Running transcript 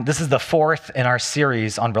This is the fourth in our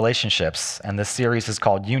series on relationships, and this series is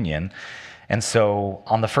called Union. And so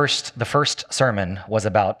on the first sermon was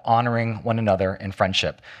about honoring one another in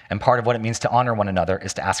friendship. And part of what it means to honor one another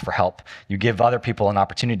is to ask for help. You give other people an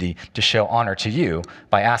opportunity to show honor to you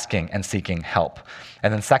by asking and seeking help.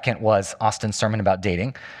 And then second was Austin's sermon about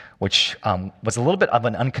dating, which was a little bit of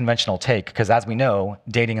an unconventional take, because as we know,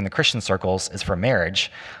 dating in the Christian circles is for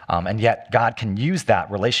marriage, and yet God can use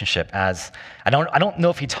that relationship as, I don't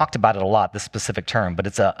know if he talked about it a lot, this specific term, but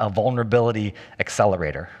it's a vulnerability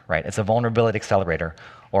accelerator, right? It's a vulnerability accelerator,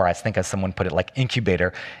 or I think as someone put it, like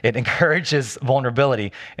incubator. It encourages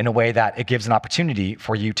vulnerability in a way that it gives an opportunity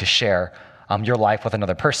for you to share your life with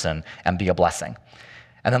another person and be a blessing.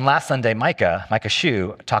 And then last Sunday, Micah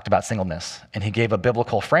Shu talked about singleness, and he gave a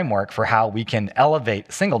biblical framework for how we can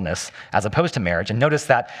elevate singleness as opposed to marriage. And notice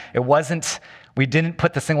that we didn't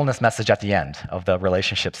put the singleness message at the end of the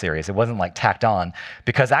relationship series. It wasn't like tacked on,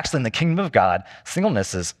 because actually in the kingdom of God,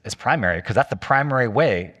 singleness is primary, because that's the primary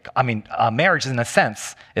way. Marriage in a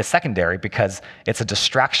sense is secondary because it's a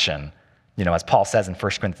distraction. As Paul says in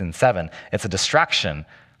 1 Corinthians 7, it's a distraction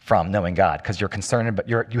from knowing God, because you're concerned, but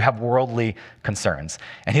you have worldly concerns.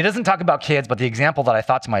 And he doesn't talk about kids, but the example that I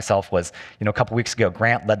thought to myself was, a couple weeks ago,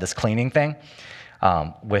 Grant led this cleaning thing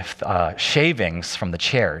with shavings from the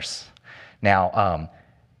chairs. Now,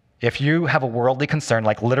 if you have a worldly concern,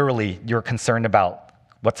 like literally you're concerned about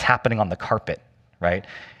what's happening on the carpet, right?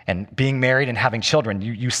 And being married and having children,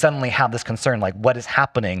 you suddenly have this concern, like what is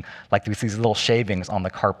happening, like these little shavings on the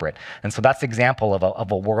carpet. And so that's the example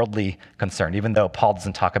of a worldly concern, even though Paul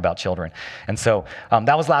doesn't talk about children. And so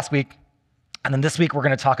that was last week. And then this week, we're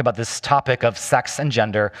going to talk about this topic of sex and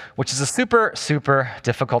gender, which is a super, super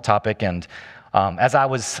difficult topic. And as I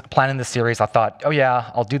was planning this series, I thought, oh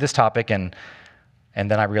yeah, I'll do this topic. And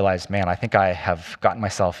then I realized, man, I think I have gotten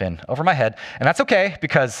myself in over my head. And that's okay,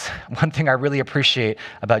 because one thing I really appreciate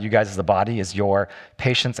about you guys as a body is your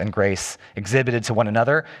patience and grace exhibited to one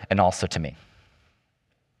another and also to me.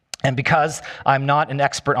 And because I'm not an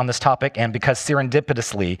expert on this topic, and because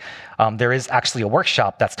serendipitously, there is actually a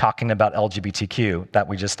workshop that's talking about LGBTQ that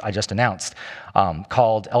I just announced,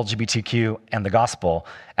 called LGBTQ and the Gospel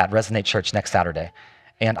at Resonate Church next Saturday.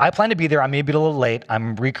 And I plan to be there. I may be a little late.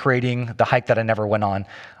 I'm recreating the hike that I never went on,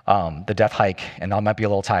 the death hike, and I might be a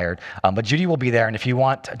little tired. But Judy will be there, and if you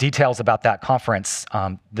want details about that conference,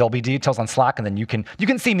 there'll be details on Slack, and then you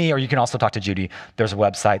can see me, or you can also talk to Judy. There's a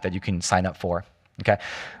website that you can sign up for. Okay,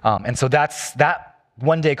 and so that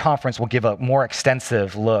one-day conference will give a more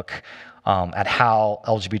extensive look at how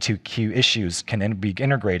LGBTQ issues can be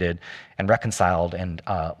integrated and reconciled, and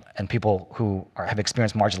people who have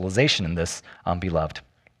experienced marginalization in this be loved.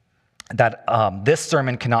 That this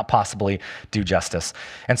sermon cannot possibly do justice.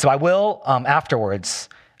 And so I will, afterwards,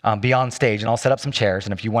 be on stage, and I'll set up some chairs,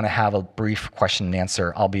 and if you want to have a brief question and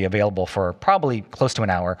answer, I'll be available for probably close to an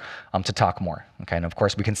hour to talk more. Okay, and of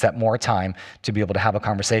course, we can set more time to be able to have a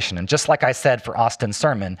conversation. And just like I said for Austin's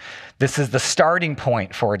sermon, this is the starting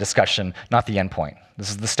point for a discussion, not the end point. This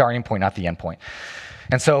is the starting point, not the end point.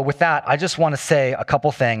 And so with that, I just want to say a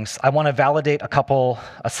couple things. I want to validate a couple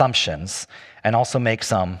assumptions and also make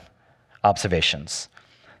some observations.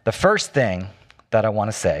 The first thing that I want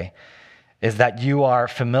to say is that you are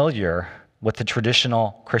familiar with the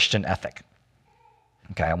traditional Christian ethic.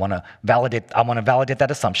 Okay, I want to validate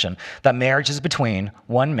that assumption that marriage is between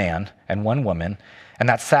one man and one woman, and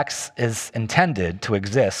that sex is intended to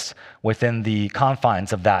exist within the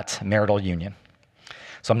confines of that marital union.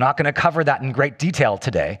 So I'm not going to cover that in great detail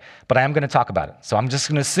today, but I am going to talk about it. So I'm just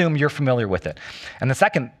going to assume you're familiar with it. And the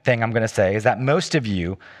second thing I'm going to say is that most of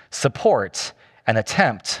you support an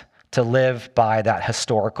attempt to live by that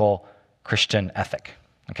historical Christian ethic.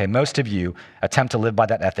 Okay, most of you attempt to live by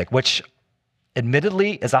that ethic, which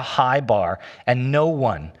admittedly is a high bar, and no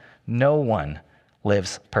one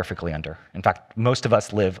lives perfectly under. In fact,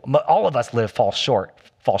 all of us fall short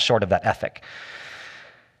of that ethic.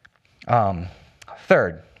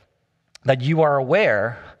 Third, that you are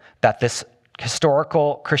aware that this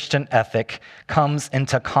historical Christian ethic comes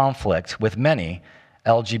into conflict with many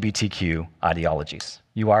LGBTQ ideologies.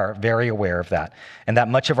 You are very aware of that, and that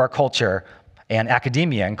much of our culture and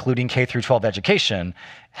academia, including K through 12 education,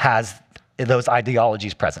 has those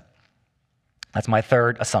ideologies present. That's my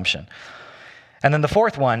third assumption. And then the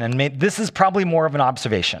fourth one, and this is probably more of an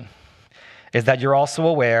observation, is that you're also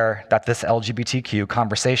aware that this LGBTQ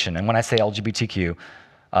conversation, and when I say LGBTQ,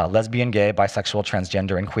 lesbian, gay, bisexual,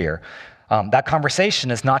 transgender, and queer, that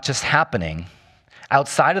conversation is not just happening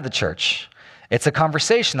outside of the church, it's a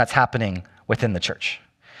conversation that's happening within the church.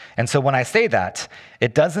 And so when I say that,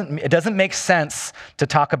 it doesn't make sense to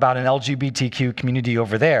talk about an LGBTQ community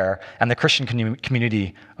over there and the Christian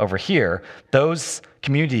community over here. Those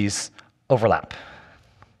communities overlap.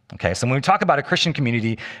 Okay, so when we talk about a Christian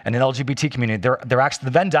community and an LGBT community, the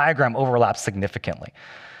Venn diagram overlaps significantly,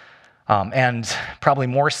 and probably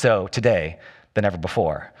more so today than ever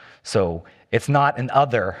before. So it's not an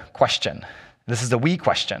other question. This is a we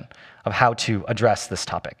question of how to address this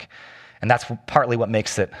topic. And that's partly what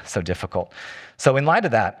makes it so difficult. So in light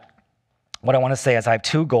of that, what I want to say is I have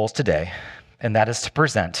two goals today, and that is to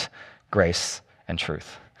present grace and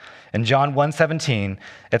truth. In John 1:17,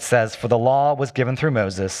 it says, "For the law was given through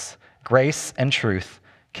Moses, grace and truth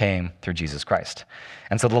came through Jesus Christ."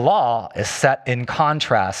 And so the law is set in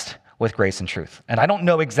contrast with grace and truth. And I don't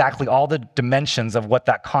know exactly all the dimensions of what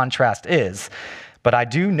that contrast is, but I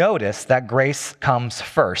do notice that grace comes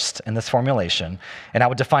first in this formulation, and I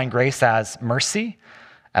would define grace as mercy,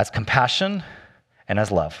 as compassion, and as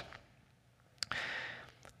love.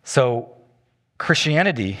 So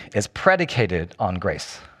Christianity is predicated on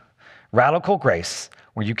grace, radical grace,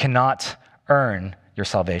 where you cannot earn your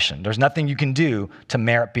salvation. There's nothing you can do to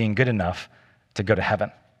merit being good enough to go to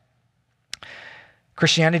heaven.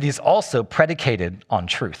 Christianity is also predicated on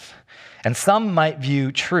truth. And some might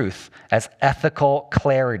view truth as ethical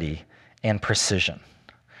clarity and precision,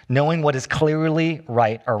 knowing what is clearly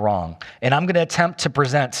right or wrong. And I'm going to attempt to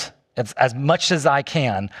present, as much as I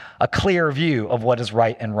can, a clear view of what is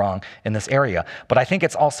right and wrong in this area. But I think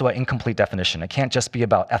it's also an incomplete definition. It can't just be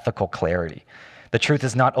about ethical clarity. The truth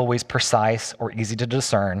is not always precise or easy to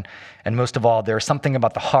discern. And most of all, there's something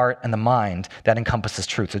about the heart and the mind that encompasses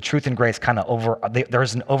truth. So truth and grace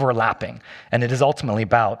there's an overlapping. And it is ultimately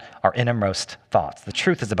about our innermost thoughts. The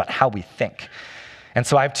truth is about how we think. And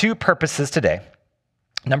so I have two purposes today.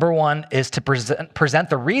 Number one is to present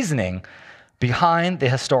the reasoning behind the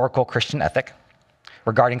historical Christian ethic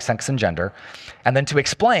regarding sex and gender, and then to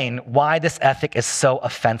explain why this ethic is so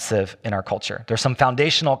offensive in our culture. There's some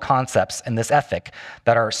foundational concepts in this ethic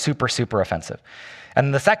that are super, super offensive.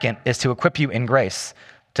 And the second is to equip you in grace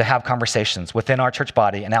to have conversations within our church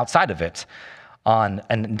body and outside of it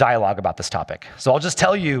and dialogue about this topic. So I'll just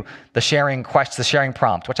tell you the sharing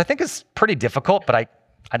prompt, which I think is pretty difficult, but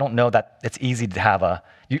I don't know that it's easy to have I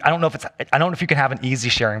don't know if you can have an easy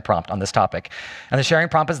sharing prompt on this topic. And the sharing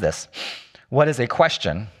prompt is this: what is a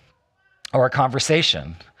question or a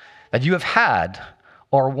conversation that you have had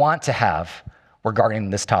or want to have regarding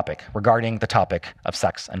this topic, regarding the topic of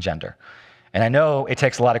sex and gender? And I know it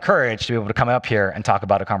takes a lot of courage to be able to come up here and talk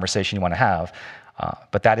about a conversation you want to have,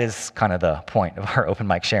 but that is kind of the point of our open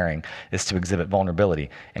mic sharing, is to exhibit vulnerability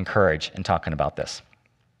and courage in talking about this.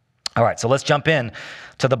 All right, so let's jump in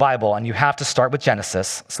to the Bible, and you have to start with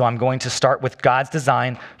Genesis. So I'm going to start with God's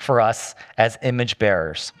design for us as image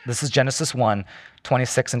bearers. This is Genesis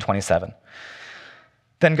 1:26 and 27.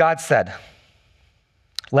 Then God said,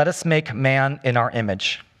 "Let us make man in our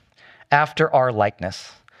image, after our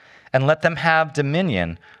likeness, and let them have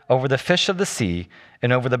dominion over the fish of the sea,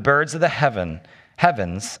 and over the birds of the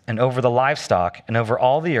heavens, and over the livestock, and over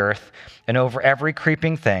all the earth, and over every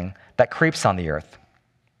creeping thing that creeps on the earth."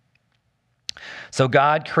 So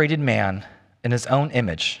God created man in his own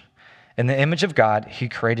image. In the image of God, he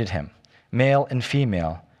created him. Male and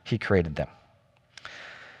female, he created them.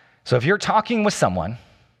 So if you're talking with someone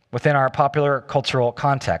within our popular cultural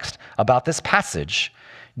context about this passage,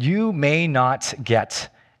 you may not get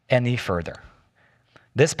any further.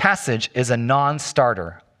 This passage is a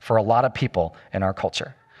non-starter for a lot of people in our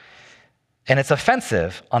culture. And it's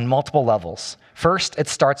offensive on multiple levels. First, it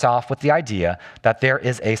starts off with the idea that there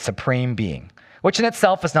is a supreme being, which in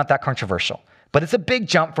itself is not that controversial. But it's a big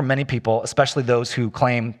jump for many people, especially those who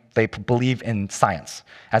claim they believe in science,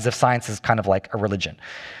 as if science is kind of like a religion.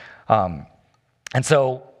 And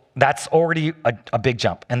so that's already a big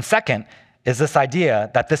jump. And second is this idea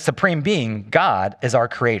that this supreme being, God, is our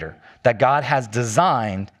creator, that God has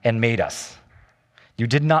designed and made us. You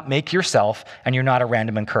did not make yourself, and you're not a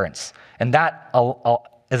random occurrence. And that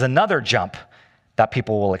is another jump that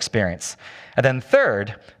people will experience. And then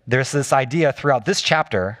third, there's this idea throughout this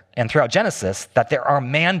chapter and throughout Genesis that there are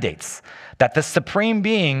mandates, that the supreme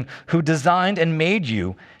being who designed and made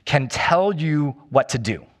you can tell you what to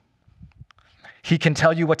do. He can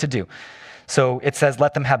tell you what to do. So it says,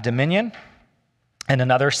 let them have dominion. In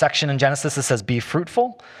another section in Genesis, it says, be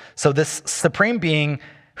fruitful. So this supreme being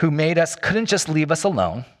who made us couldn't just leave us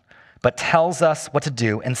alone, but tells us what to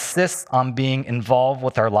do, insists on being involved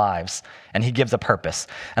with our lives, and he gives a purpose.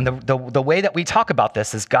 And the way that we talk about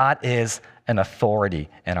this is God is and authority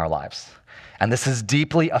in our lives. And this is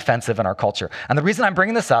deeply offensive in our culture. And the reason I'm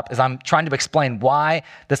bringing this up is I'm trying to explain why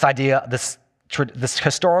this idea, this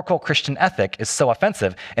historical Christian ethic is so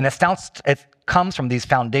offensive. And it comes from these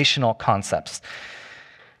foundational concepts.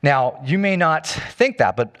 Now, you may not think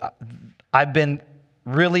that, but I've been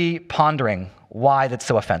really pondering why that's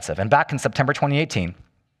so offensive. And back in September 2018,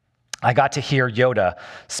 I got to hear Yoda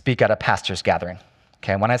speak at a pastor's gathering.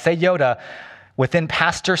 Okay, when I say Yoda, within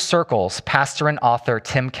pastor circles, pastor and author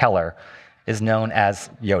Tim Keller is known as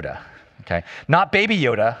Yoda. Okay, not Baby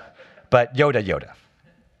Yoda, but Yoda.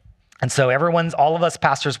 And so all of us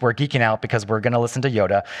pastors were geeking out because we're going to listen to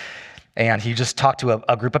Yoda. And he just talked to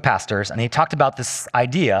a group of pastors, and he talked about this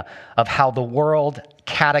idea of how the world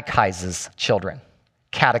catechizes children.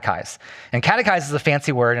 Catechize. And catechize is a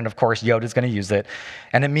fancy word, and of course, Yoda's going to use it.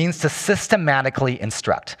 And it means to systematically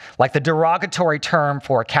instruct. Like the derogatory term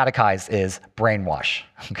for catechize is brainwash.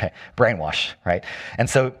 Okay, brainwash, right? And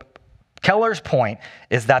so Keller's point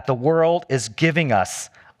is that the world is giving us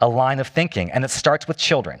a line of thinking, and it starts with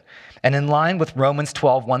children. And in line with Romans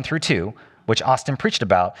 12, 1 through 2, which Austin preached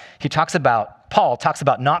about, Paul talks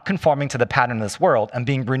about not conforming to the pattern of this world and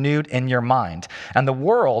being renewed in your mind. And the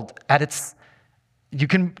world, you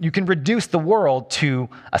can reduce the world to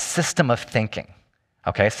a system of thinking,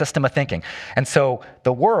 okay, a system of thinking. And so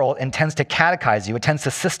the world intends to catechize you. It tends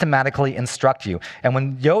to systematically instruct you. And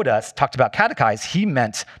when Yoda talked about catechize, he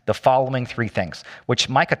meant the following three things, which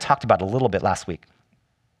Micah talked about a little bit last week.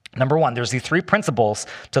 Number one, there's these three principles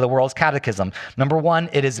to the world's catechism. Number one,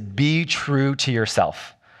 it is be true to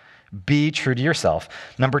yourself. Be true to yourself.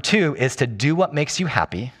 Number two is to do what makes you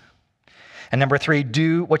happy. And number three,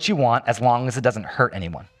 do what you want as long as it doesn't hurt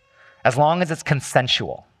anyone. As long as it's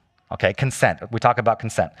consensual. Okay, consent. We talk about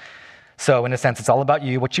consent. So in a sense, it's all about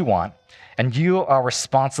you, what you want, and you are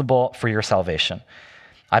responsible for your salvation.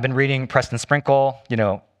 I've been reading Preston Sprinkle,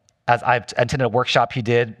 as I've attended a workshop he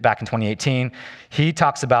did back in 2018, he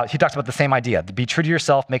talks about the same idea. Be true to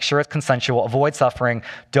yourself, make sure it's consensual, avoid suffering,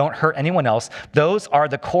 don't hurt anyone else. Those are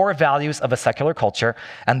the core values of a secular culture,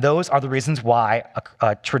 and those are the reasons why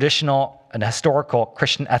a traditional and historical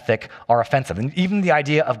Christian ethic are offensive, and even the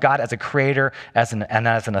idea of God as a creator and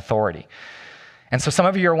as an authority. And so some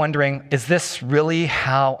of you are wondering, is this really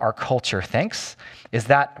how our culture thinks? Is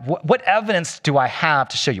that what evidence do I have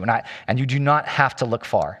to show you? And you do not have to look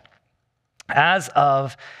far. As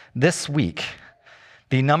of this week,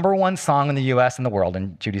 the number one song in the U.S. and the world,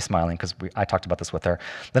 and Judy's smiling because I talked about this with her,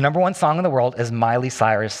 the number one song in the world is Miley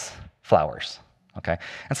Cyrus' Flowers, okay?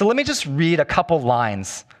 And so let me just read a couple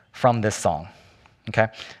lines from this song, okay?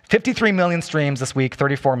 53 million streams this week,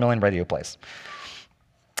 34 million radio plays.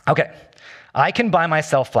 Okay, I can buy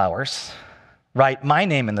myself flowers, write my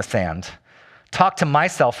name in the sand, talk to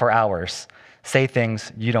myself for hours, say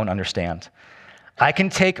things you don't understand. I can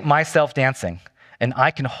take myself dancing, and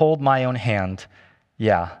I can hold my own hand.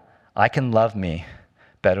 Yeah, I can love me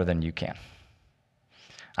better than you can.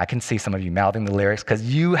 I can see some of you mouthing the lyrics because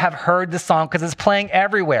you have heard the song because it's playing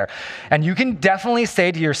everywhere. And you can definitely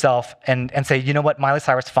say to yourself and say, you know what, Miley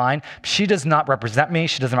Cyrus, fine. She does not represent me.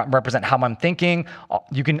 She does not represent how I'm thinking.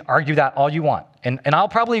 You can argue that all you want. And I'll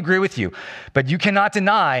probably agree with you. But you cannot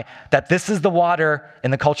deny that this is the water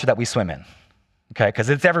in the culture that we swim in. Okay, because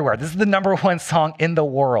it's everywhere. This is the number one song in the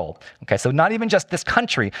world. Okay, so not even just this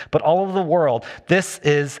country, but all over the world. This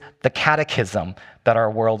is the catechism that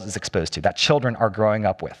our world is exposed to, that children are growing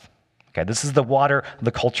up with. Okay, this is the water,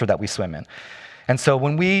 the culture that we swim in. And so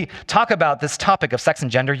when we talk about this topic of sex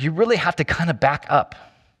and gender, you really have to kind of back up.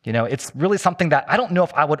 It's really something that I don't know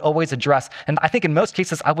if I would always address. And I think in most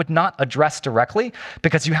cases, I would not address directly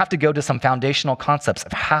because you have to go to some foundational concepts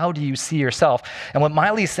of how do you see yourself. And what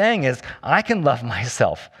Miley's saying is, I can love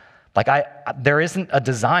myself. There isn't a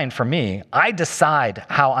design for me. I decide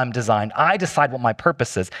how I'm designed. I decide what my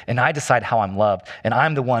purpose is, and I decide how I'm loved. And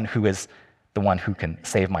I'm the one who can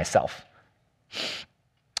save myself.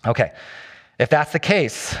 Okay. If that's the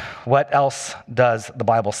case, what else does the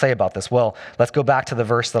Bible say about this? Well, let's go back to the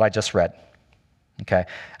verse that I just read. Okay.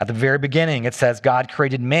 At the very beginning, it says, God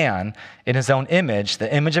created man in his own image,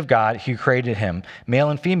 the image of God, he created him.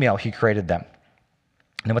 Male and female, he created them.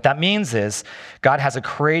 And what that means is God has a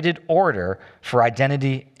created order for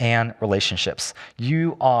identity and relationships.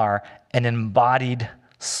 You are an embodied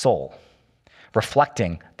soul,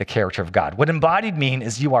 reflecting the character of God. What embodied mean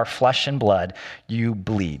is you are flesh and blood, you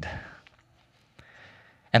bleed.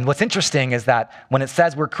 And what's interesting is that when it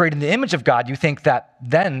says we're created in the image of God, you think that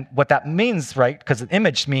then what that means, right? Because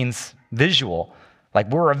image means visual. Like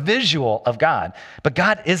we're a visual of God, but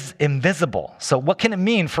God is invisible. So what can it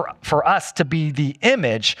mean for us to be the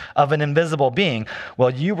image of an invisible being? Well,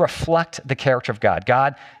 you reflect the character of God.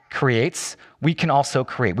 God creates, we can also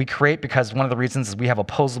create. We create because one of the reasons is we have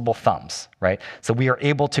opposable thumbs, right? So we are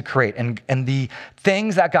able to create. And the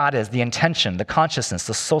things that God is, the intention, the consciousness,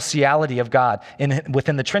 the sociality of God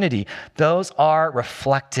within the Trinity, those are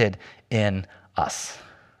reflected in us.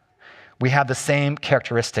 We have the same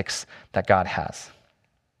characteristics that God has.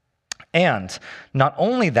 And not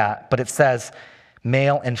only that, but it says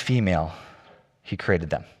male and female, he created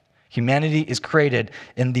them. Humanity is created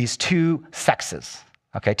in these two sexes,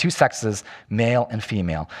 okay? Two sexes, male and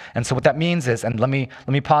female. And so what that means is, and let me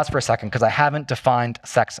pause for a second because I haven't defined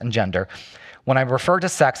sex and gender. When I refer to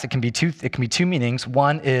sex, it can be two meanings.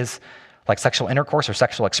 One is like sexual intercourse or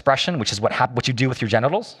sexual expression, which is what you do with your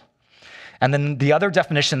genitals. And then the other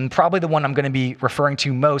definition, probably the one I'm going to be referring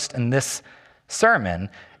to most in this sermon,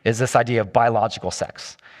 is this idea of biological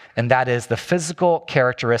sex. And that is the physical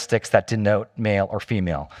characteristics that denote male or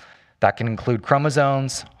female. That can include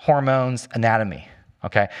chromosomes, hormones, anatomy,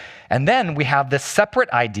 okay? And then we have this separate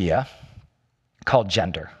idea called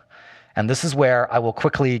gender. And this is where I will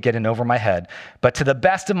quickly get in over my head. But to the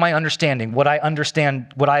best of my understanding, what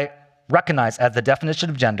I recognize as the definition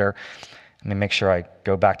of gender, let me make sure I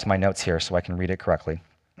go back to my notes here so I can read it correctly.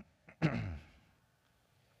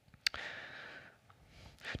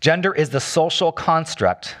 Gender is the social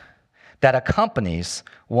construct that accompanies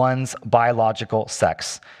one's biological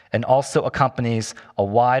sex and also accompanies a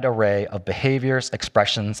wide array of behaviors,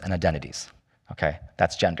 expressions, and identities. Okay,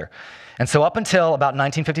 that's gender. And so up until about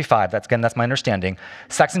 1955, that's my understanding,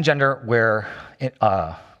 sex and gender were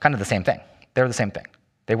kind of the same thing. They're the same thing.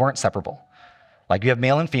 They weren't separable. Like you have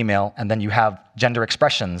male and female, and then you have gender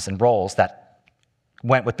expressions and roles that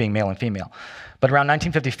went with being male and female. But around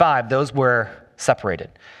 1955, those were separated.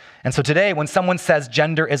 And so today, when someone says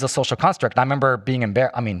gender is a social construct, I remember being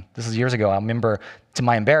embarrassed. I mean, this is years ago. I remember to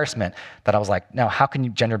my embarrassment that I was like, no, how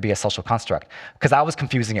can gender be a social construct? Because I was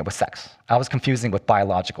confusing it with sex. I was confusing with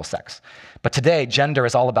biological sex. But today, gender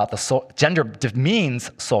is all about gender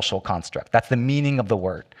means social construct. That's the meaning of the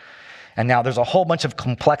word. And now there's a whole bunch of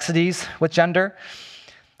complexities with gender.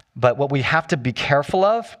 But what we have to be careful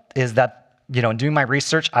of is that, in doing my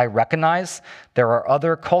research, I recognize there are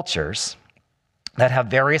other cultures that have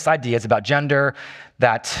various ideas about gender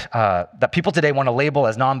that people today want to label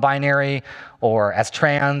as non-binary or as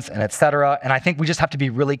trans and et cetera. And I think we just have to be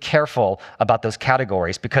really careful about those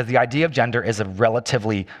categories because the idea of gender is a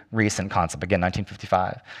relatively recent concept, again,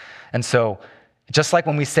 1955. And so just like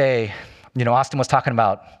when we say, Austin was talking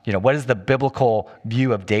about, what is the biblical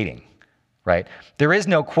view of dating, right? There is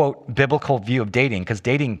no, quote, biblical view of dating because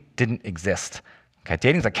dating didn't exist. Okay,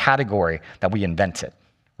 dating is a category that we invented,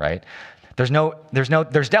 right? There's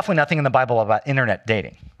definitely nothing in the Bible about internet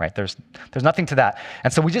dating, right? There's nothing to that.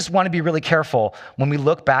 And so we just want to be really careful when we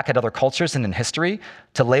look back at other cultures and in history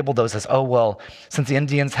to label those as, oh, well, since the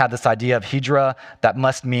Indians had this idea of hydra, that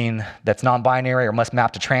must mean that's non-binary or must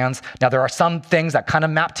map to trans. Now, there are some things that kind of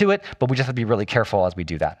map to it, but we just have to be really careful as we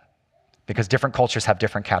do that because different cultures have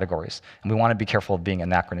different categories, and we want to be careful of being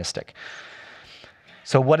anachronistic.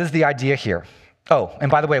 So what is the idea here? Oh, and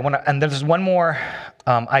by the way, and there's one more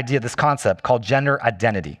idea of this concept called gender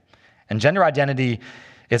identity. And gender identity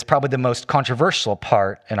is probably the most controversial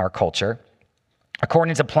part in our culture.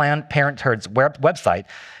 According to Planned Parenthood's website,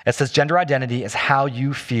 it says gender identity is how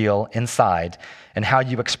you feel inside and how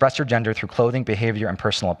you express your gender through clothing, behavior, and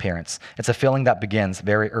personal appearance. It's a feeling that begins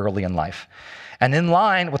very early in life. And in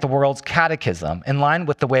line with the world's catechism, in line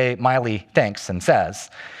with the way Miley thinks and says,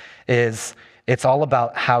 is it's all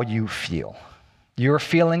about how you feel. Your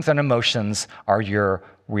feelings and emotions are your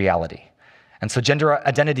reality. And so gender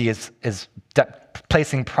identity is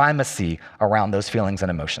placing primacy around those feelings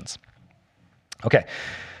and emotions. Okay,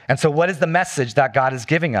 and so what is the message that God is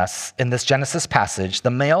giving us in this Genesis passage?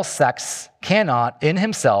 The male sex cannot, in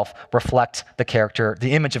himself, reflect the character,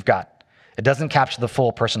 the image of God. It doesn't capture the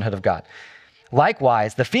full personhood of God.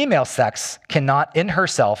 Likewise, the female sex cannot, in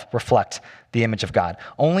herself, reflect the image of God.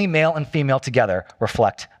 Only male and female together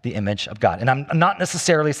reflect the image of God. And I'm not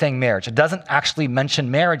necessarily saying marriage. It doesn't actually mention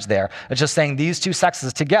marriage there. It's just saying these two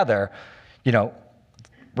sexes together,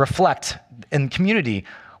 reflect in community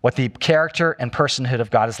what the character and personhood of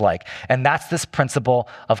God is like. And that's this principle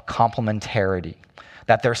of complementarity,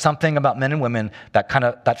 that there's something about men and women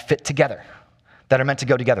that fit together, that are meant to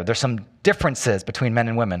go together. There's some differences between men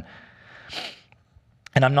and women.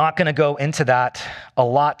 And I'm not going to go into that a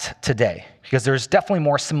lot today because there's definitely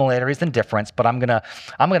more similarities than difference, but I'm going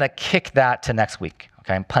to kick that to next week,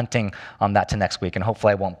 Okay, I'm punting on that to next week, and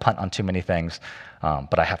hopefully I won't punt on too many things,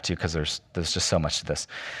 but I have to because there's just so much to this.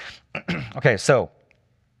 Okay, so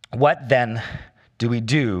what then do we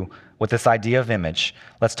do with this idea of image?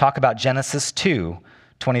 Let's talk about Genesis 2,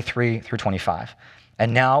 23 through 25.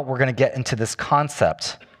 And now we're going to get into this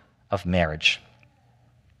concept of marriage.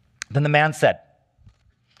 Then the man said,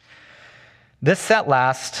 "This at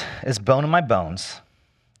last is bone of my bones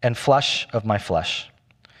and flesh of my flesh.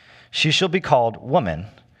 She shall be called woman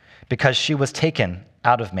because she was taken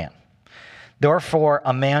out of man. Therefore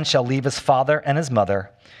a man shall leave his father and his mother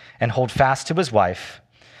and hold fast to his wife,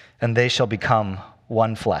 and they shall become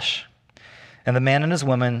one flesh. And the man and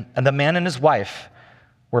his wife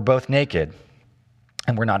were both naked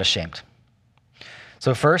and were not ashamed."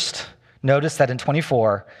 So first, notice that in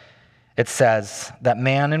 24, it says that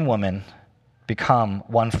man and woman become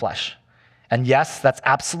one flesh. And yes, that's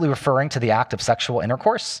absolutely referring to the act of sexual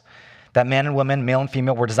intercourse, that man and woman, male and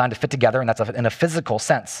female, were designed to fit together, and that's in a physical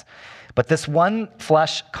sense. But this one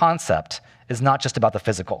flesh concept is not just about the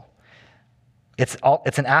physical. It's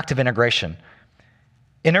an act of integration.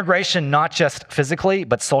 Integration not just physically,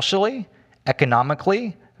 but socially,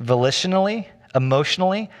 economically, volitionally,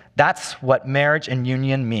 emotionally. That's what marriage and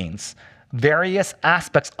union means. Various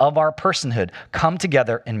aspects of our personhood come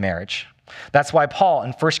together in marriage. That's why Paul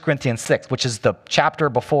in 1 Corinthians 6, which is the chapter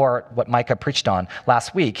before what Micah preached on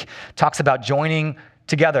last week, talks about joining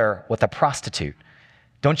together with a prostitute.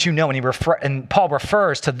 Don't you know, and Paul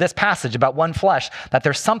refers to this passage about one flesh, that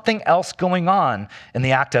there's something else going on in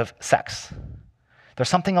the act of sex. There's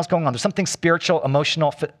something else going on. There's something spiritual,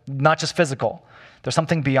 emotional, not just physical. There's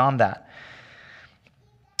something beyond that.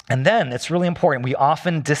 And then it's really important. We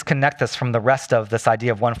often disconnect this from the rest of this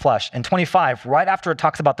idea of one flesh. In 25, right after it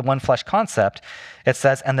talks about the one flesh concept, it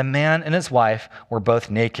says, "And the man and his wife were both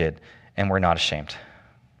naked and were not ashamed."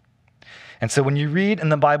 And so when you read in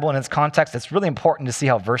the Bible in its context, it's really important to see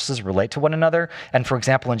how verses relate to one another. And for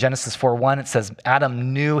example, in Genesis 4:1, it says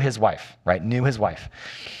Adam knew his wife, right? Knew his wife.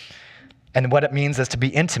 And what it means is to be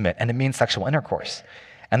intimate, and it means sexual intercourse.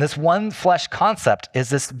 And this one flesh concept is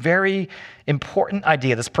this very important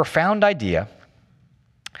idea, this profound idea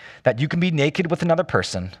that you can be naked with another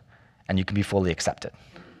person and you can be fully accepted.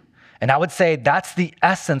 And I would say that's the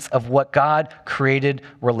essence of what God created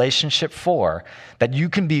relationship for, that you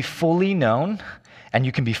can be fully known and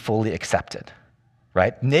you can be fully accepted,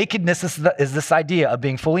 right? Nakedness is this idea of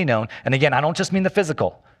being fully known. And again, I don't just mean the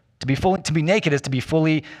physical. To be naked is to be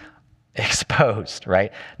fully exposed,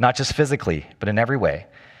 right? Not just physically, but in every way.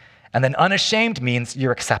 And then unashamed means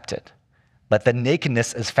you're accepted, that the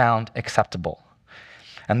nakedness is found acceptable.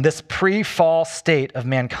 And this pre-fall state of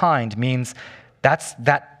mankind means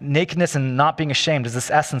that nakedness and not being ashamed is this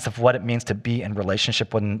essence of what it means to be in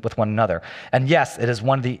relationship with one another. And yes, it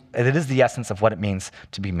is the essence of what it means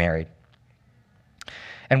to be married.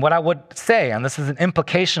 And what I would say, and this is an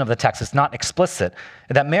implication of the text, it's not explicit,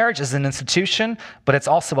 that marriage is an institution, but it's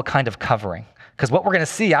also a kind of covering. Because what we're going to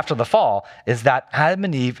see after the fall is that Adam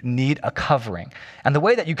and Eve need a covering. And the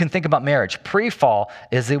way that you can think about marriage pre-fall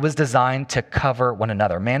is it was designed to cover one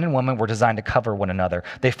another. Man and woman were designed to cover one another.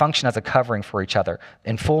 They function as a covering for each other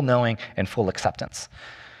in full knowing and full acceptance.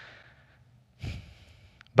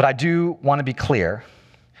 But I do want to be clear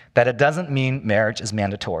that it doesn't mean marriage is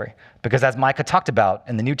mandatory. Because as Micah talked about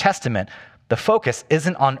in the New Testament, the focus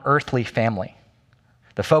isn't on earthly family.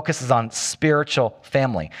 The focus is on spiritual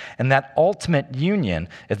family. And that ultimate union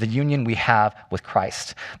is the union we have with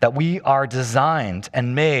Christ. That we are designed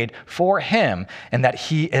and made for him, and that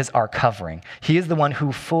he is our covering. He is the one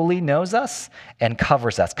who fully knows us and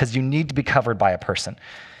covers us, because you need to be covered by a person.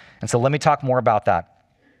 And so let me talk more about that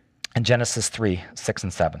in Genesis 3, 6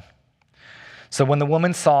 and 7. So when the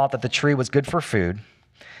woman saw that the tree was good for food,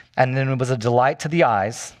 and then it was a delight to the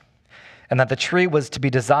eyes, and that the tree was to be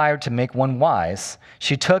desired to make one wise,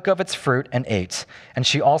 she took of its fruit and ate. And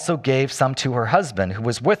she also gave some to her husband who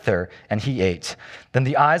was with her, and he ate. Then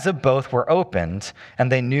the eyes of both were opened, and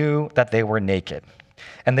they knew that they were naked.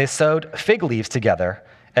 And they sewed fig leaves together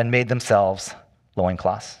and made themselves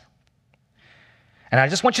loincloths. And I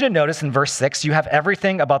just want you to notice in verse 6, you have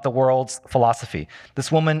everything about the world's philosophy. This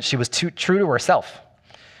woman, she was true to herself.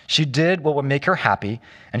 She did what would make her happy,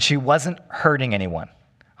 and she wasn't hurting anyone.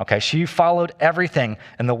 Okay, she followed everything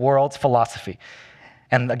in the world's philosophy.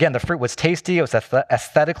 And again, the fruit was tasty, it was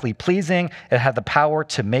aesthetically pleasing, it had the power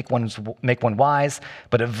to make one wise,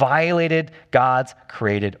 but it violated God's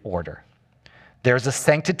created order. There's a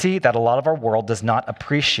sanctity that a lot of our world does not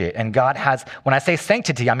appreciate. And God has, when I say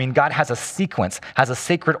sanctity, I mean God has a sequence, has a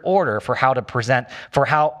sacred order for how to present, for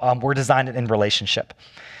how we're designed in relationship.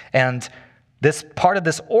 And This part of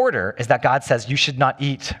this order is that God says you should not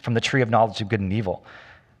eat from the tree of knowledge of good and evil.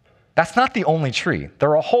 That's not the only tree. There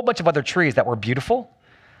are a whole bunch of other trees that were beautiful,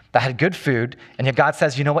 that had good food, and yet God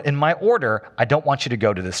says, you know what, in my order, I don't want you to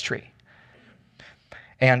go to this tree.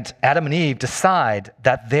 And Adam and Eve decide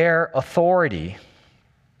that their authority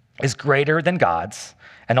is greater than God's,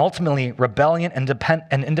 and ultimately rebellion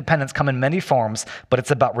and independence come in many forms, but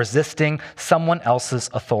it's about resisting someone else's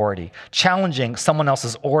authority, challenging someone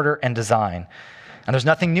else's order and design. And there's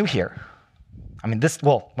nothing new here. I mean,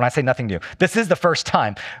 when I say nothing new, this is the first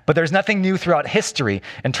time, but there's nothing new throughout history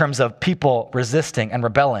in terms of people resisting and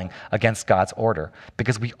rebelling against God's order,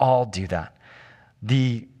 because we all do that.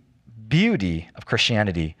 The beauty of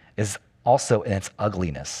Christianity is also in its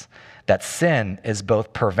ugliness, that sin is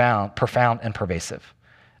both profound and pervasive.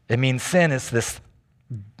 It means sin is this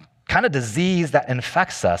kind of disease that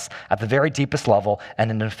infects us at the very deepest level,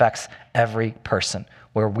 and it infects every person,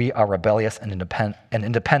 where we are rebellious and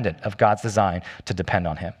independent of God's design to depend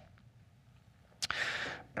on him.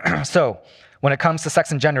 So when it comes to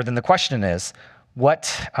sex and gender, then the question is,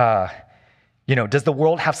 does the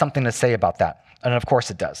world have something to say about that? And of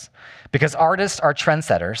course it does. Because artists are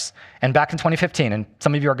trendsetters. And back in 2015, and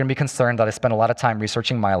some of you are going to be concerned that I spent a lot of time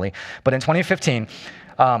researching Miley, but in 2015,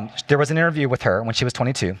 there was an interview with her when she was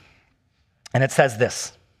 22. And it says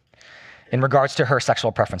this, in regards to her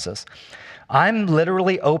sexual preferences: I'm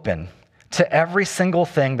literally open to every single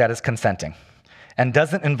thing that is consenting and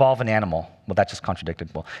doesn't involve an animal. Well, that just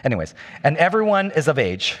contradicted. Well, anyways, and everyone is of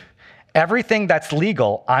age. Everything that's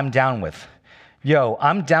legal, I'm down with.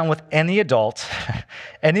 I'm down with any adult,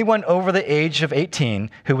 anyone over the age of 18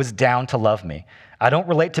 who is down to love me. I don't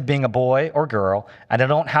relate to being a boy or girl, and I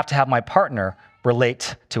don't have to have my partner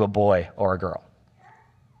relate to a boy or a girl.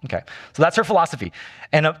 Okay, so that's her philosophy.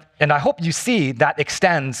 And I hope you see that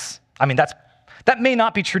extends. I mean, that may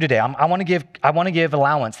not be true today. I want to give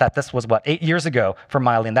allowance that this was 8 years ago for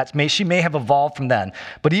Miley, and she may have evolved from then.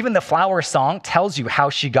 But even the Flower song tells you how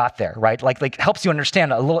she got there, right? Like helps you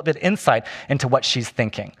understand a little bit insight into what she's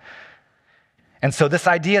thinking. And so this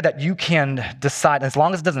idea that you can decide, as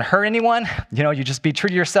long as it doesn't hurt anyone, you just be true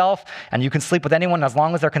to yourself, and you can sleep with anyone as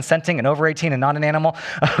long as they're consenting and over 18 and not an animal.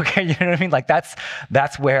 Okay, you know what I mean? Like that's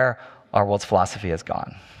where our world's philosophy has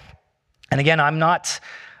gone. And again, I'm not.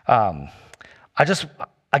 I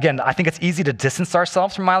think it's easy to distance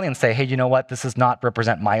ourselves from Miley and say, hey, you know what? This does not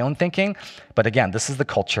represent my own thinking. But again, this is the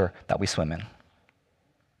culture that we swim in.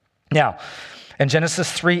 Now, in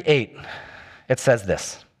Genesis 3:8, it says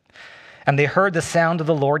this: and they heard the sound of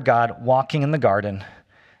the Lord God walking in the garden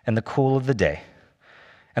in the cool of the day.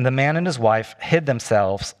 And the man and his wife hid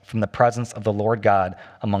themselves from the presence of the Lord God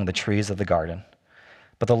among the trees of the garden.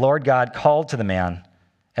 But the Lord God called to the man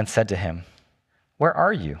and said to him, where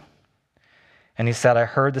are you? And he said, I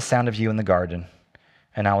heard the sound of you in the garden,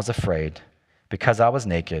 and I was afraid because I was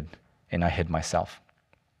naked and I hid myself.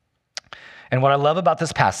 And what I love about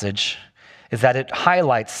this passage is that it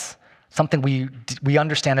highlights something we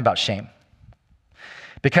understand about shame.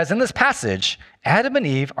 Because in this passage, Adam and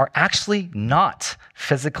Eve are actually not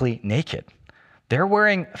physically naked. They're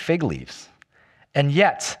wearing fig leaves, and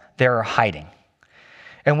yet they're hiding.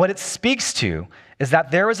 And what it speaks to is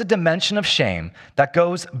that there is a dimension of shame that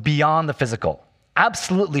goes beyond the physical.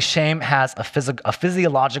 Absolutely, shame has a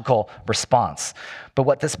physiological response. But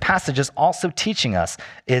what this passage is also teaching us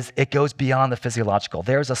is it goes beyond the physiological.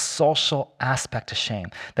 There's a social aspect to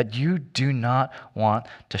shame, that you do not want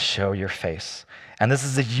to show your face. And this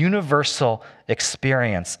is a universal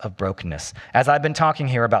experience of brokenness. As I've been talking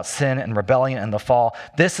here about sin and rebellion and the fall,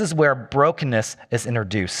 this is where brokenness is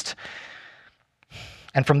introduced.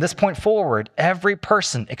 And from this point forward, every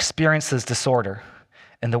person experiences disorder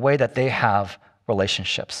in the way that they have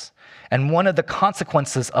relationships. And one of the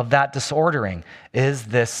consequences of that disordering is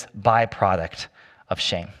this byproduct of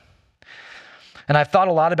shame. And I've thought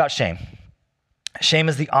a lot about shame. Shame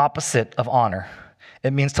is the opposite of honor.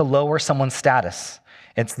 It means to lower someone's status.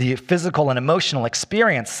 It's the physical and emotional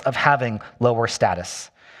experience of having lower status.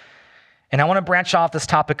 And I want to branch off this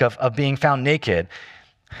topic of being found naked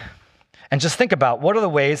and just think about what are the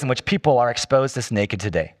ways in which people are exposed as naked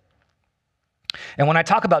today. And when I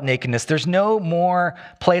talk about nakedness, there's no more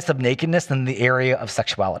place of nakedness than the area of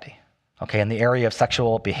sexuality, okay? In the area of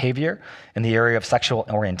sexual behavior, in the area of sexual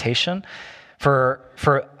orientation, for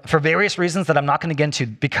various reasons that I'm not going to get into,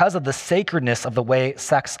 because of the sacredness of the way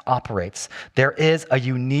sex operates, there is a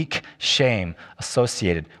unique shame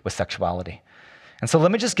associated with sexuality. And so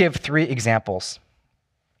let me just give 3 examples.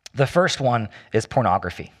 The first one is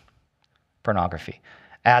pornography. Pornography.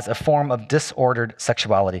 as a form of disordered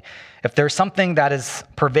sexuality. If there's something that is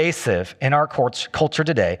pervasive in our culture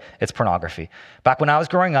today, it's pornography. Back when I was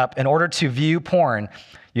growing up, in order to view porn,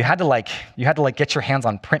 you had to get your hands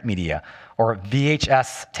on print media or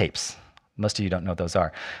VHS tapes. Most of you don't know what those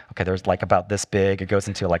are. Okay, there's like about this big. It goes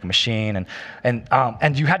into like a machine,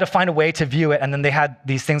 and you had to find a way to view it. And then they had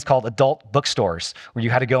these things called adult bookstores where you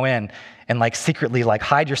had to go in and like secretly like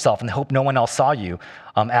hide yourself and hope no one else saw you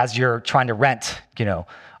as you're trying to rent,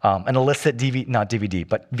 an illicit not DVD,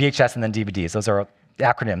 but VHS and then DVDs. Those are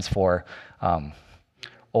acronyms for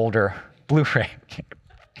older Blu-ray.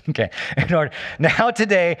 Okay. Now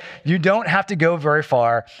today, you don't have to go very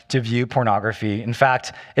far to view pornography. In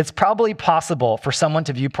fact, it's probably possible for someone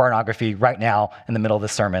to view pornography right now in the middle of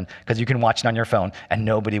this sermon because you can watch it on your phone and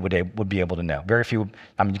nobody would be able to know. Very few.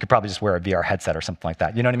 You could probably just wear a VR headset or something like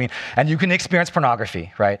that. You know what I mean? And you can experience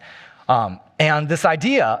pornography, right? And this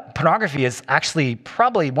idea, pornography, is actually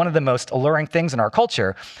probably one of the most alluring things in our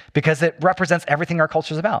culture because it represents everything our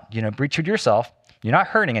culture is about. Be true to yourself. You're not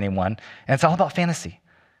hurting anyone, and it's all about fantasy.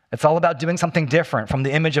 It's all about doing something different from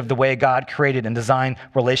the image of the way God created and designed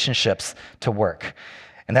relationships to work.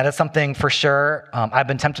 And that is something for sure I've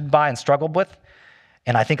been tempted by and struggled with.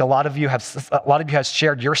 And I think a lot of you have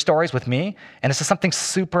shared your stories with me. And it's just something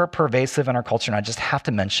super pervasive in our culture. And I just have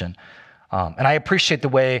to mention. And I appreciate the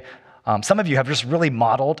way some of you have just really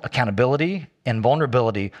modeled accountability and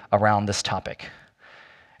vulnerability around this topic.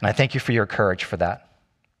 And I thank you for your courage for that.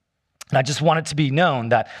 And I just want it to be known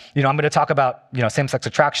that, I'm going to talk about, same-sex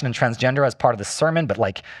attraction and transgender as part of this sermon, but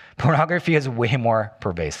like pornography is way more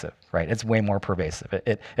pervasive, right? It's way more pervasive.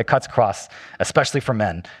 It cuts across, especially for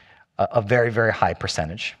men, a very, very high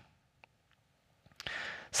percentage.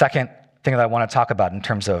 Second thing that I want to talk about in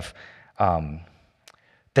terms of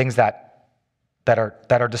things that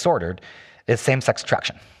are disordered is same-sex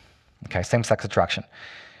attraction. Okay, same-sex attraction.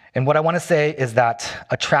 And what I want to say is that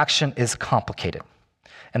attraction is complicated,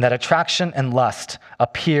 and that attraction and lust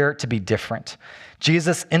appear to be different.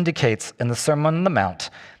 Jesus indicates in the Sermon on the Mount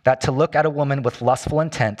that to look at a woman with lustful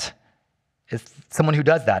intent, someone who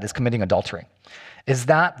does that is committing adultery. Is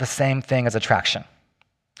that the same thing as attraction?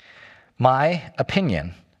 My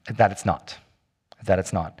opinion is that it's not.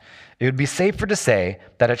 It would be safer to say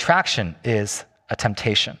that attraction is a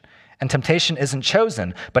temptation. And temptation isn't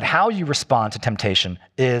chosen, but how you respond to temptation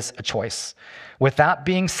is a choice. With that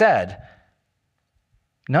being said,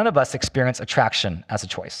 none of us experience attraction as a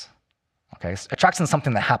choice. Okay? Attraction is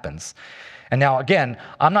something that happens. And now, again,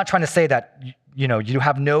 I'm not trying to say that you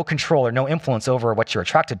have no control or no influence over what you're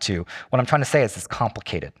attracted to. What I'm trying to say is it's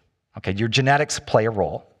complicated. Okay? Your genetics play a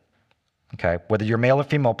role. Okay? Whether you're male or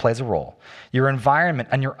female plays a role. Your environment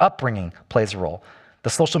and your upbringing plays a role. The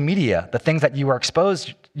social media, the things that you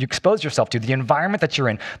expose yourself to, the environment that you're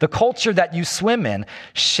in, the culture that you swim in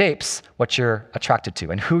shapes what you're attracted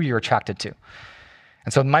to and who you're attracted to.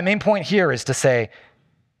 And so my main point here is to say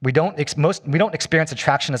we don't experience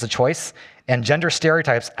attraction as a choice, and gender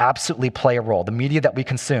stereotypes absolutely play a role. The media that we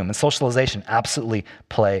consume and socialization absolutely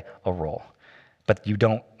play a role, but you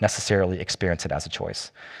don't necessarily experience it as a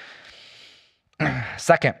choice.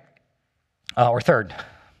 Third,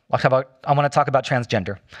 I want to talk about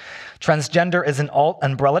transgender. Transgender is an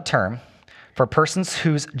umbrella term for persons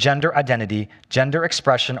whose gender identity, gender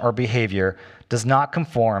expression, or behavior does not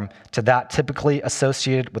conform to that typically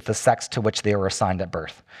associated with the sex to which they were assigned at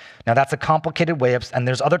birth. Now, that's a complicated way of, and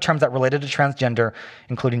there's other terms that related to transgender,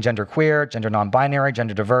 including gender queer, gender non-binary,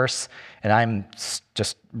 gender diverse, and I'm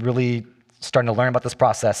just really starting to learn about this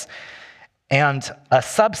process. And a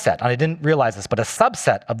subset, and I didn't realize this, but a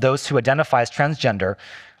subset of those who identify as transgender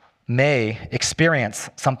may experience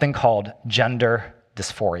something called gender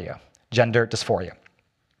dysphoria. Gender dysphoria.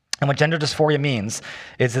 And what gender dysphoria means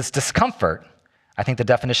is it's discomfort. I think the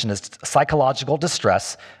definition is psychological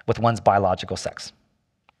distress with one's biological sex.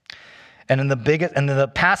 And in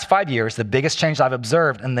the past 5 years, the biggest change I've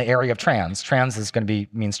observed in the area of trans is going to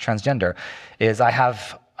means transgender, is I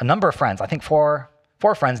have a number of friends, I think four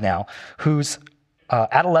friends now, whose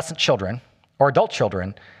adolescent children or adult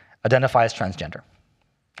children identify as transgender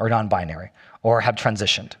or non-binary or have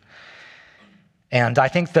transitioned. And I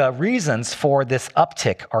think the reasons for this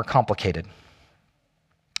uptick are complicated.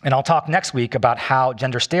 And I'll talk next week about how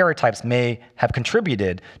gender stereotypes may have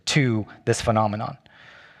contributed to this phenomenon.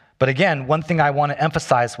 But again, one thing I want to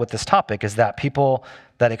emphasize with this topic is that people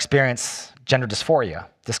that experience gender dysphoria,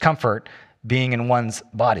 discomfort being in one's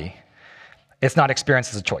body, it's not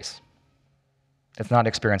experienced as a choice. It's not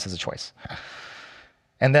experienced as a choice.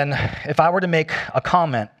 And then if I were to make a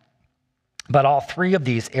comment about all three of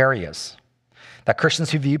these areas, that Christians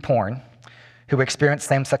who view porn, who experience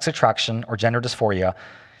same-sex attraction or gender dysphoria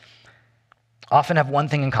often have one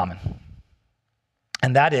thing in common,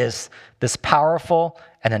 and that is this powerful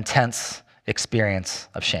and intense experience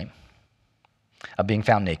of shame, of being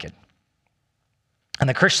found naked. And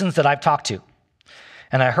the Christians that I've talked to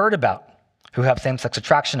and I heard about who have same-sex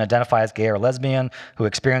attraction, identify as gay or lesbian, who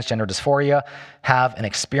experience gender dysphoria, have an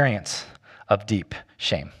experience of deep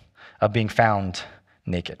shame, of being found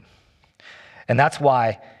naked. And that's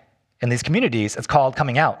why in these communities it's called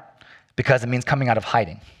coming out, because it means coming out of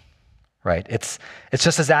hiding, right? It's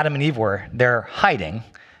just as Adam and Eve were. They're hiding,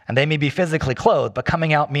 and they may be physically clothed, but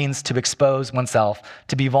coming out means to expose oneself,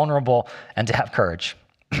 to be vulnerable, and to have courage.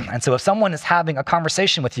 And so if someone is having a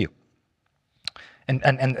conversation with you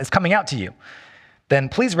and is coming out to you, then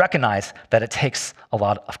please recognize that it takes a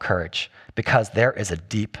lot of courage, because there is a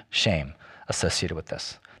deep shame associated with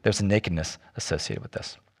this. There's a nakedness associated with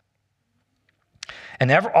this.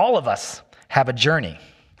 And all of us have a journey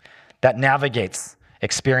that navigates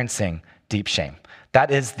experiencing deep shame.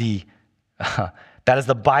 That is the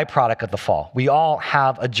byproduct of the fall. We all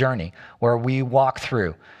have a journey where we walk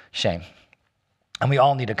through shame, and we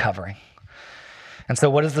all need a covering. And so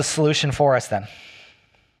what is the solution for us then?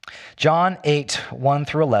 John 8, 1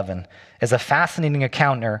 through 11 is a fascinating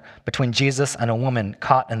encounter between Jesus and a woman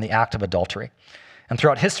caught in the act of adultery. And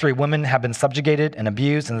throughout history, women have been subjugated and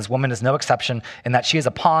abused, and this woman is no exception in that she is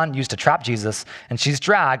a pawn used to trap Jesus, and she's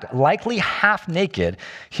dragged, likely half naked,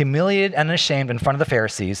 humiliated and ashamed in front of the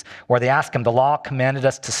Pharisees, where they ask him, "The law commanded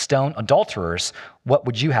us to stone adulterers. What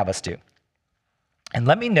would you have us do?" And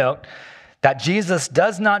let me note that Jesus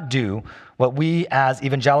does not do what we as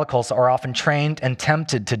evangelicals are often trained and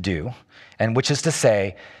tempted to do, and which is to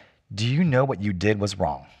say, do you know what you did was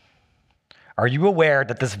wrong? Are you aware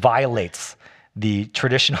that this violates the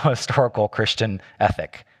traditional historical Christian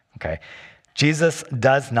ethic? Okay. Jesus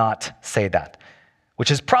does not say that, which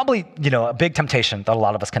is probably, a big temptation that a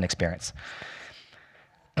lot of us can experience.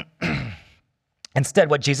 Instead,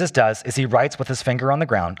 what Jesus does is he writes with his finger on the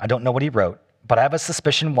ground. I don't know what he wrote, but I have a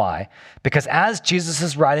suspicion why. Because as Jesus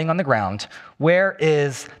is writing on the ground, where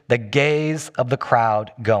is the gaze of the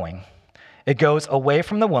crowd going? It goes away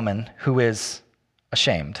from the woman who is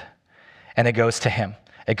ashamed, and it goes to him.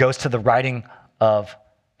 It goes to the writing of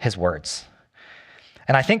his words.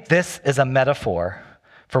 And I think this is a metaphor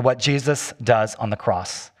for what Jesus does on the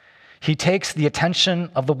cross. He takes the attention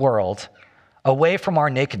of the world away from our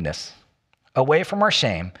nakedness, away from our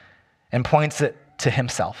shame, and points it to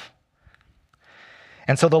himself.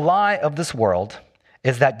 And so the lie of this world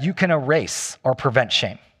is that you can erase or prevent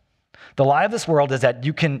shame. The lie of this world is that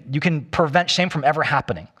you can prevent shame from ever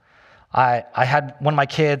happening. I had one of my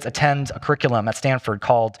kids attend a curriculum at Stanford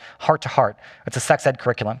called Heart to Heart. It's a sex ed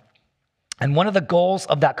curriculum. And one of the goals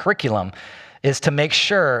of that curriculum is to make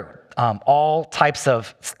sure all types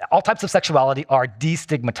of sexuality are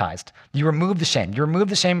destigmatized. You remove the shame. You remove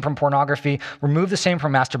the shame from pornography, remove the shame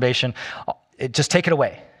from masturbation. Just take it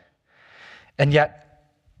away. And yet,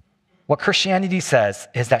 what Christianity says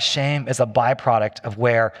is that shame is a byproduct of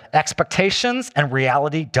where expectations and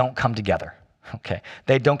reality don't come together. Okay,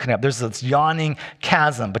 they don't connect. There's this yawning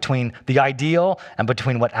chasm between the ideal and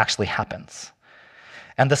between what actually happens.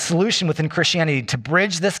 And the solution within Christianity to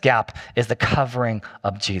bridge this gap is the covering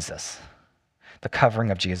of Jesus. The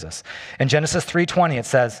covering of Jesus. In Genesis 3:20, it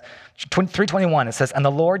says, 3:21, it says, "And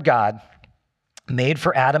the Lord God made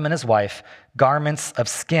for Adam and his wife garments of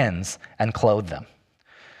skins and clothed them."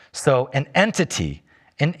 So an entity,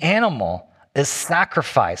 an animal, is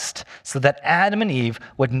sacrificed so that Adam and Eve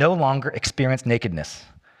would no longer experience nakedness.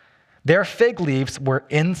 Their fig leaves were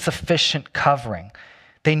insufficient covering.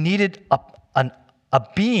 They needed a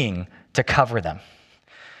being to cover them.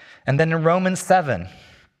 And then in Romans 7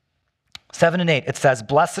 and 8, it says,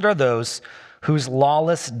 "Blessed are those whose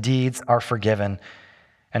lawless deeds are forgiven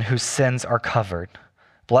and whose sins are covered.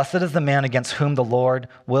 Blessed is the man against whom the Lord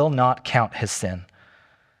will not count his sin."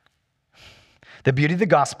 The beauty of the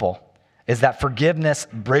gospel is that forgiveness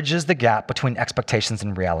bridges the gap between expectations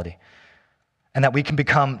and reality, and that we can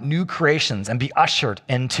become new creations and be ushered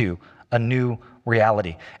into a new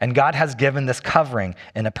reality. And God has given this covering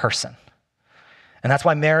in a person. And that's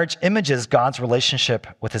why marriage images God's relationship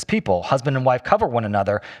with his people. Husband and wife cover one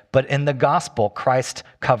another, but in the gospel, Christ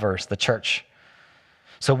covers the church.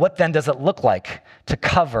 So what then does it look like to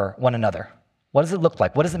cover one another? What does it look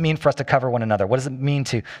like? What does it mean for us to cover one another? What does it mean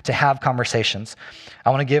to have conversations? I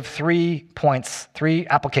want to give 3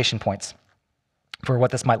 application points. for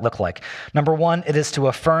what this might look like. Number one, it is to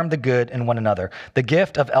affirm the good in one another. The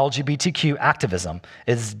gift of LGBTQ activism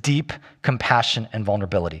is deep compassion and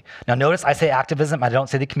vulnerability. Now notice I say activism, I don't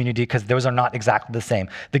say the community because those are not exactly the same.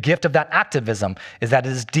 The gift of that activism is that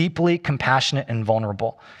it is deeply compassionate and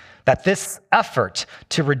vulnerable. That this effort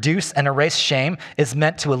to reduce and erase shame is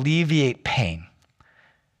meant to alleviate pain.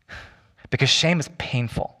 Because shame is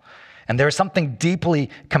painful. And there's something deeply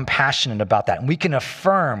compassionate about that. And we can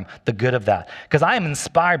affirm the good of that. Because I am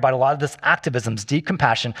inspired by a lot of this activism's deep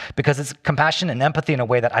compassion because it's compassion and empathy in a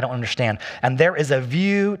way that I don't understand. And there is a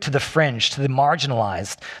view to the fringe, to the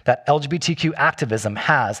marginalized, that LGBTQ activism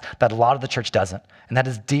has that a lot of the church doesn't. And that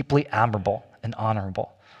is deeply admirable and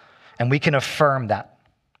honorable. And we can affirm that.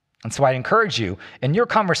 And so I encourage you, in your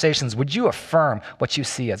conversations, would you affirm what you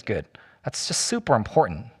see as good? That's just super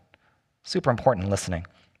important in listening.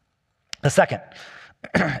 The second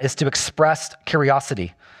is to express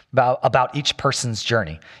curiosity about each person's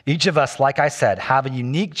journey. Each of us, like I said, have a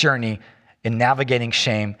unique journey in navigating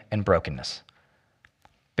shame and brokenness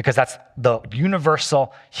because that's the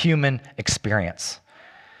universal human experience.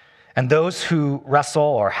 And those who wrestle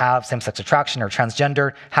or have same-sex attraction or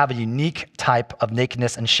transgender have a unique type of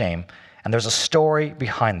nakedness and shame, and there's a story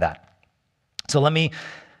behind that. So let me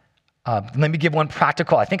give one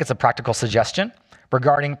practical, I think it's a practical suggestion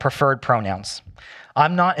regarding preferred pronouns.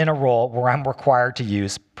 I'm not in a role where I'm required to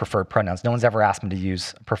use preferred pronouns. No one's ever asked me to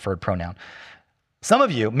use a preferred pronoun. Some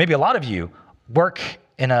of you, maybe a lot of you, work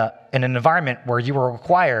in an environment where you are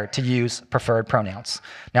required to use preferred pronouns.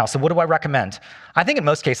 Now, so what do I recommend? I think in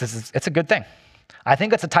most cases, it's a good thing. I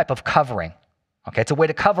think it's a type of covering. Okay, it's a way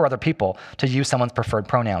to cover other people to use someone's preferred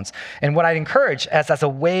pronouns. And what I'd encourage as a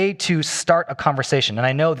way to start a conversation, and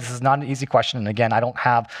I know this is not an easy question, and again, I don't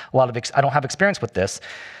have experience with this,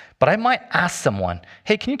 but I might ask someone,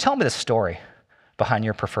 hey, can you tell me the story behind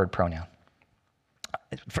your preferred pronoun?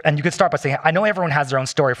 And you could start by saying, I know everyone has their own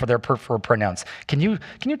story for their preferred pronouns. Can you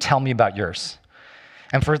tell me about yours?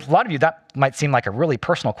 And for a lot of you, that might seem like a really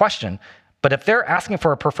personal question, but if they're asking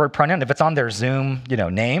for a preferred pronoun, if it's on their Zoom,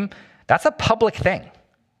 name, that's a public thing,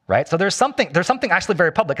 right? So there's something actually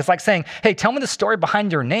very public. It's like saying, hey, tell me the story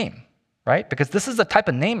behind your name, right? Because this is a type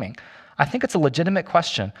of naming. I think it's a legitimate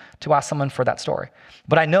question to ask someone for that story.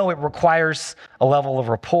 But I know it requires a level of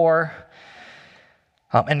rapport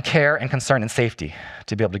and care and concern and safety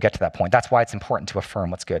to be able to get to that point. That's why it's important to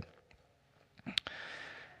affirm what's good.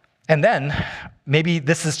 And then maybe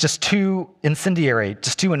this is just too incendiary,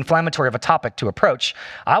 just too inflammatory of a topic to approach.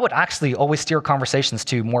 I would actually always steer conversations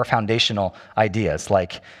to more foundational ideas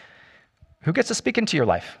like, who gets to speak into your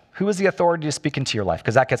life? Who is the authority to speak into your life?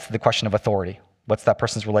 Because that gets to the question of authority. What's that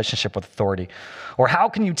person's relationship with authority? Or how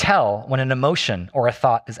can you tell when an emotion or a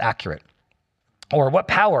thought is accurate? Or what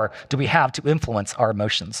power do we have to influence our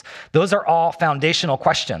emotions? Those are all foundational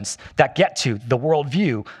questions that get to the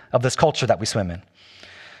worldview of this culture that we swim in.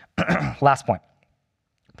 Last point.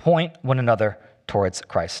 Point one another towards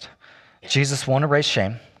Christ. Jesus won't erase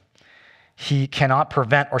shame. He cannot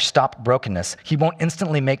prevent or stop brokenness. He won't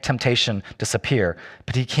instantly make temptation disappear,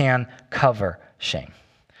 but he can cover shame.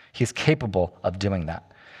 He's capable of doing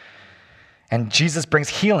that. And Jesus brings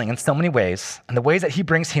healing in so many ways, and the ways that he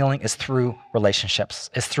brings healing is through relationships,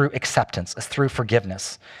 is through acceptance, is through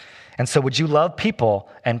forgiveness. And so would you love people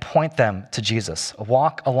and point them to Jesus?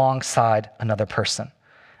 Walk alongside another person.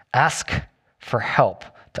 Ask for help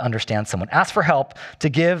to understand someone. Ask for help to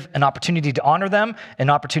give an opportunity to honor them, an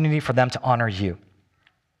opportunity for them to honor you.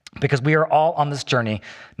 Because we are all on this journey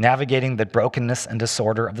navigating the brokenness and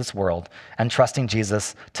disorder of this world and trusting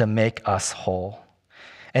Jesus to make us whole.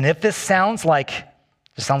 And if this sounds like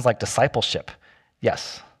discipleship,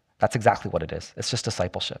 yes, that's exactly what it is. It's just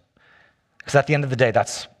discipleship. Because at the end of the day,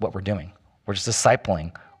 that's what we're doing. We're just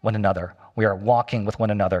discipling one another. We are walking with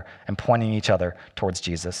one another and pointing each other towards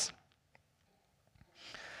Jesus.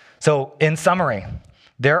 So in summary,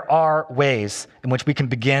 there are ways in which we can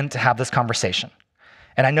begin to have this conversation.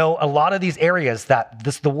 And I know a lot of these areas that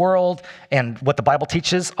the world and what the Bible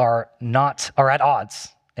teaches are at odds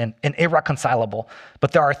and irreconcilable.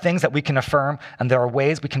 But there are things that we can affirm, and there are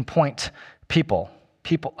ways we can point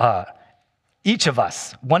each of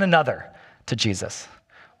us, one another, to Jesus.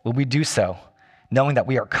 Will we do so, knowing that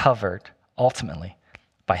we are covered ultimately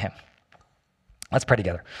by him? Let's pray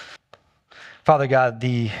together. Father God,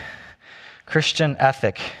 the Christian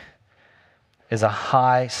ethic is a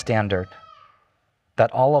high standard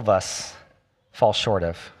that all of us fall short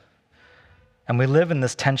of. And we live in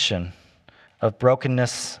this tension of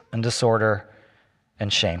brokenness and disorder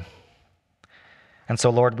and shame. And so,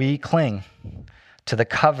 Lord, we cling to the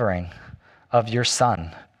covering of your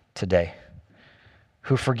Son today,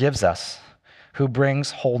 who forgives us, who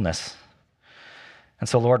brings wholeness. And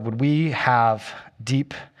so, Lord, would we have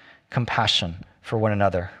deep compassion for one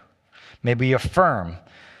another? May we affirm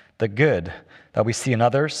the good that we see in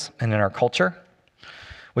others and in our culture.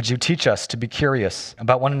 Would you teach us to be curious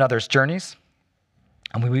about one another's journeys?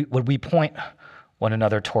 And would we point one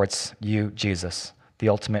another towards you, Jesus, the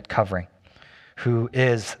ultimate covering, who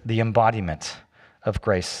is the embodiment of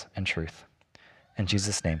grace and truth. In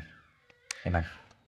Jesus' name, amen.